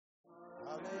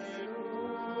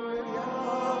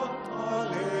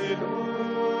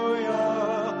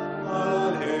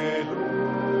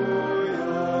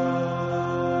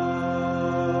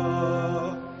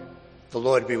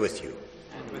Lord be with you.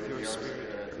 And with your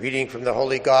spirit. A reading from the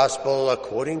Holy Gospel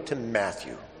according to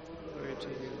Matthew. Glory to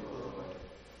you, O Lord.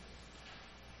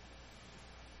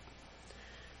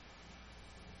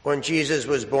 When Jesus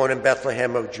was born in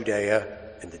Bethlehem of Judea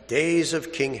in the days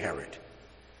of King Herod,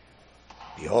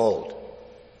 behold,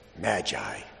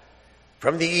 Magi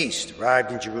from the east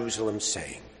arrived in Jerusalem,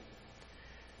 saying,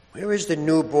 "Where is the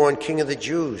newborn King of the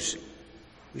Jews?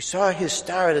 We saw his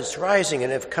star at its rising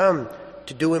and have come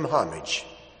to do him homage."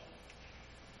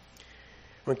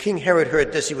 When King Herod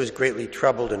heard this, he was greatly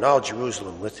troubled, and all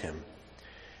Jerusalem with him.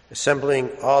 Assembling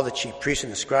all the chief priests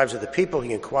and the scribes of the people,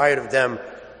 he inquired of them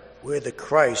where the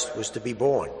Christ was to be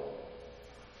born.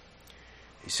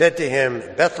 He said to him,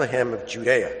 "In Bethlehem of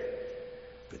Judea,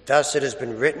 for thus it has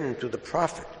been written through the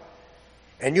prophet,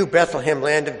 and you, Bethlehem,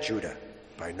 land of Judah,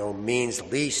 by no means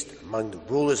least among the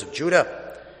rulers of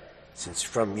Judah, since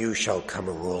from you shall come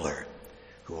a ruler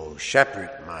who will shepherd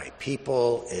my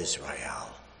people Israel."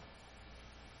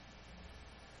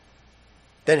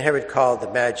 Then Herod called the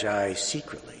Magi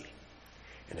secretly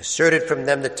and asserted from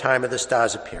them the time of the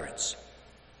star's appearance.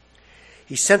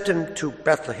 He sent them to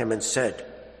Bethlehem and said,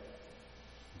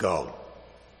 "Go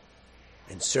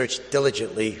and search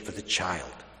diligently for the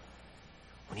child.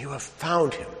 When you have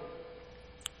found him,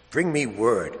 bring me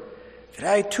word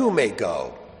that I too may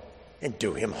go and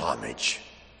do him homage."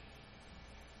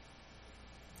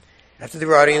 After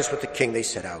their audience with the king, they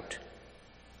set out.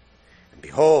 And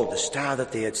behold, the star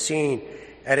that they had seen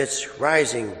at its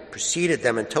rising preceded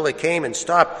them until it came and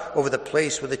stopped over the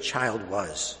place where the child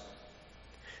was.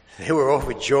 They were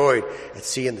overjoyed at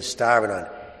seeing the star, and on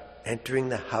entering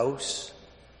the house,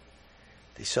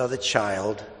 they saw the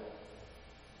child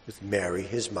with Mary,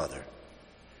 his mother.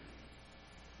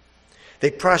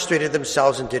 They prostrated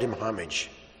themselves and did him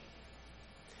homage.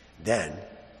 Then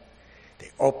they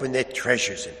opened their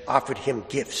treasures and offered him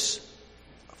gifts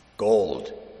of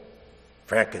gold,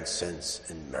 frankincense,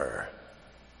 and myrrh.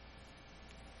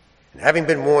 And having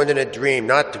been warned in a dream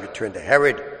not to return to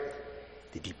Herod,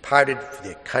 they departed for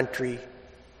their country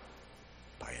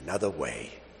by another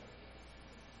way.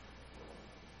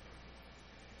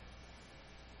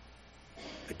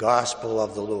 The Gospel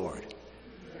of the Lord.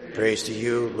 Praise to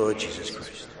you, Lord Jesus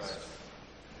Christ.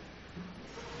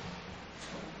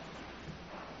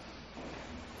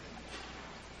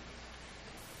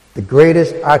 The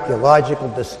greatest archaeological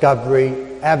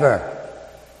discovery ever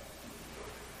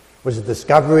was the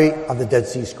discovery of the Dead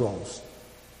Sea Scrolls.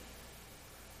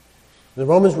 The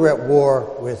Romans were at war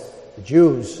with the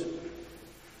Jews.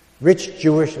 Rich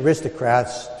Jewish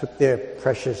aristocrats took their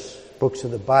precious books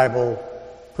of the Bible,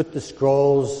 put the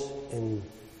scrolls in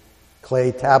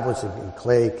clay tablets, in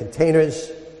clay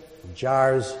containers, in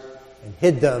jars, and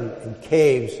hid them in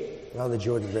caves around the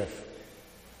Jordan River.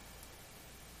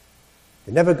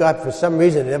 For some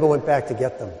reason, they never went back to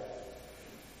get them.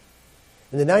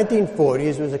 In the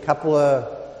 1940s, there was a couple of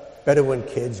Bedouin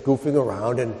kids goofing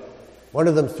around, and one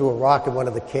of them threw a rock in one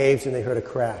of the caves, and they heard a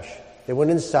crash. They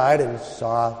went inside and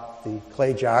saw the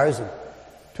clay jars and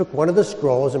took one of the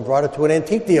scrolls and brought it to an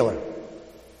antique dealer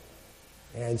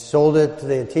and sold it to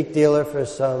the antique dealer for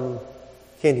some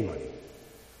candy money.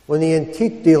 When the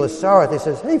antique dealer saw it, they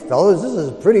said, "Hey, fellas, this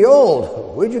is pretty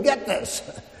old. Where'd you get this?"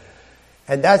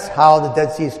 And that's how the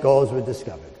Dead Sea Scrolls were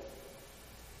discovered.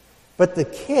 But the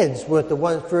kids weren't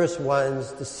the first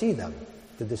ones to see them,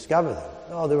 to discover them.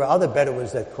 No, there were other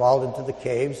Bedouins that crawled into the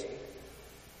caves.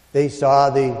 They saw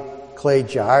the clay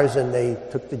jars, and they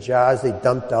took the jars, they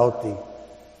dumped out the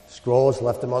scrolls,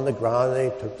 left them on the ground,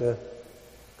 and they took the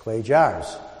clay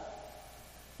jars.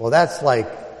 Well, that's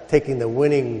like taking the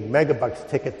winning megabucks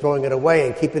ticket, throwing it away,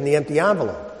 and keeping the empty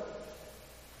envelope.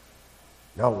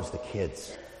 No, it was the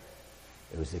kids.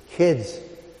 It was the kids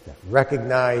that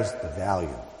recognized the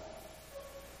value.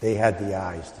 They had the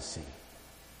eyes to see.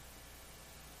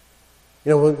 You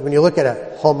know, when you look at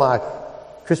a Hallmark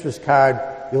Christmas card,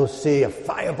 you'll see a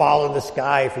fireball in the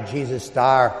sky for Jesus'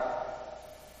 star.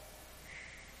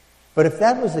 But if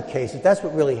that was the case, if that's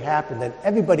what really happened, then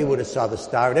everybody would have saw the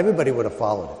star and everybody would have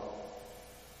followed it.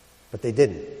 But they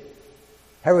didn't.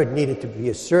 Herod needed to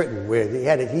be certain where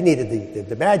he needed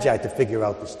the Magi to figure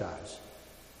out the stars.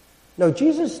 No,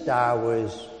 Jesus' star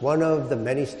was one of the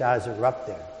many stars that were up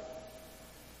there.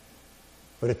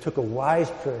 But it took a wise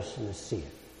person to see it.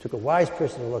 It took a wise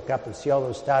person to look up and see all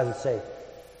those stars and say,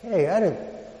 "Hey,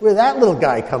 where'd that little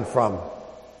guy come from?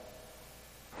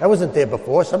 That wasn't there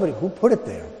before. Who put it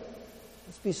there?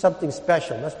 Must be something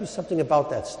special. Must be something about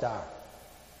that star."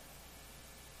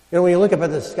 You know, when you look up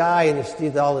at the sky and you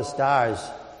see all the stars,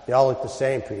 they all look the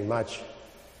same pretty much.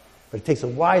 But it takes a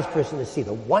wise person to see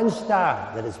the one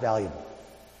star that is valuable.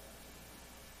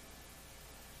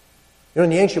 In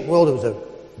the ancient world, it was a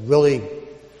really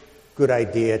good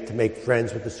idea to make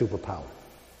friends with the superpower.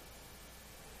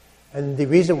 And the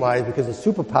reason why is because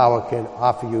the superpower can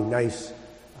offer you nice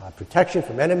protection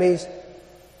from enemies,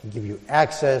 can give you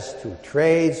access to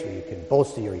trades where you can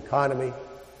bolster your economy.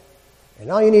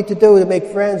 And all you need to do to make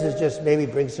friends is just maybe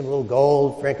bring some little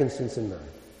gold, frankincense, and myrrh.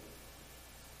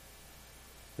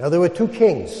 Now, there were two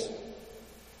kings.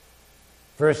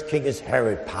 First king is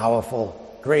Herod,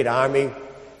 powerful, great army,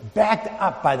 backed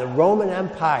up by the Roman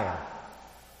Empire.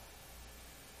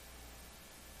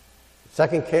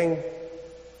 Second king,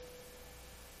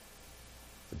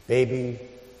 the baby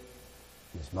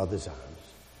in his mother's arms.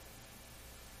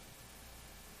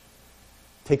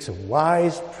 It takes a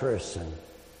wise person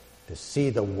to see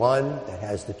the one that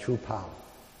has the true power.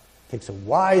 It takes a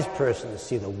wise person to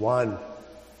see the one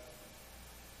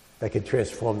that can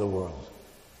transform the world.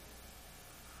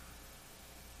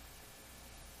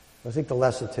 I think the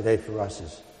lesson today for us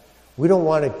is we don't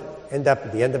want to end up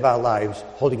at the end of our lives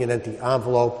holding an empty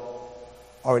envelope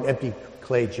or an empty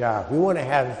clay jar. We want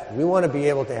to be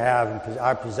able to have in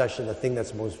our possession the thing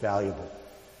that's most valuable.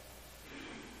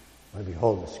 We want to be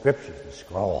holding the scriptures, the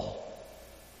scroll.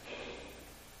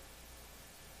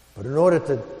 But in order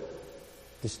to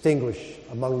distinguish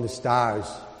among the stars,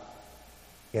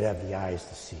 you got to have the eyes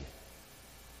to see.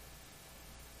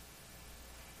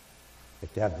 You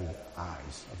have to have the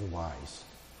eyes of the wise.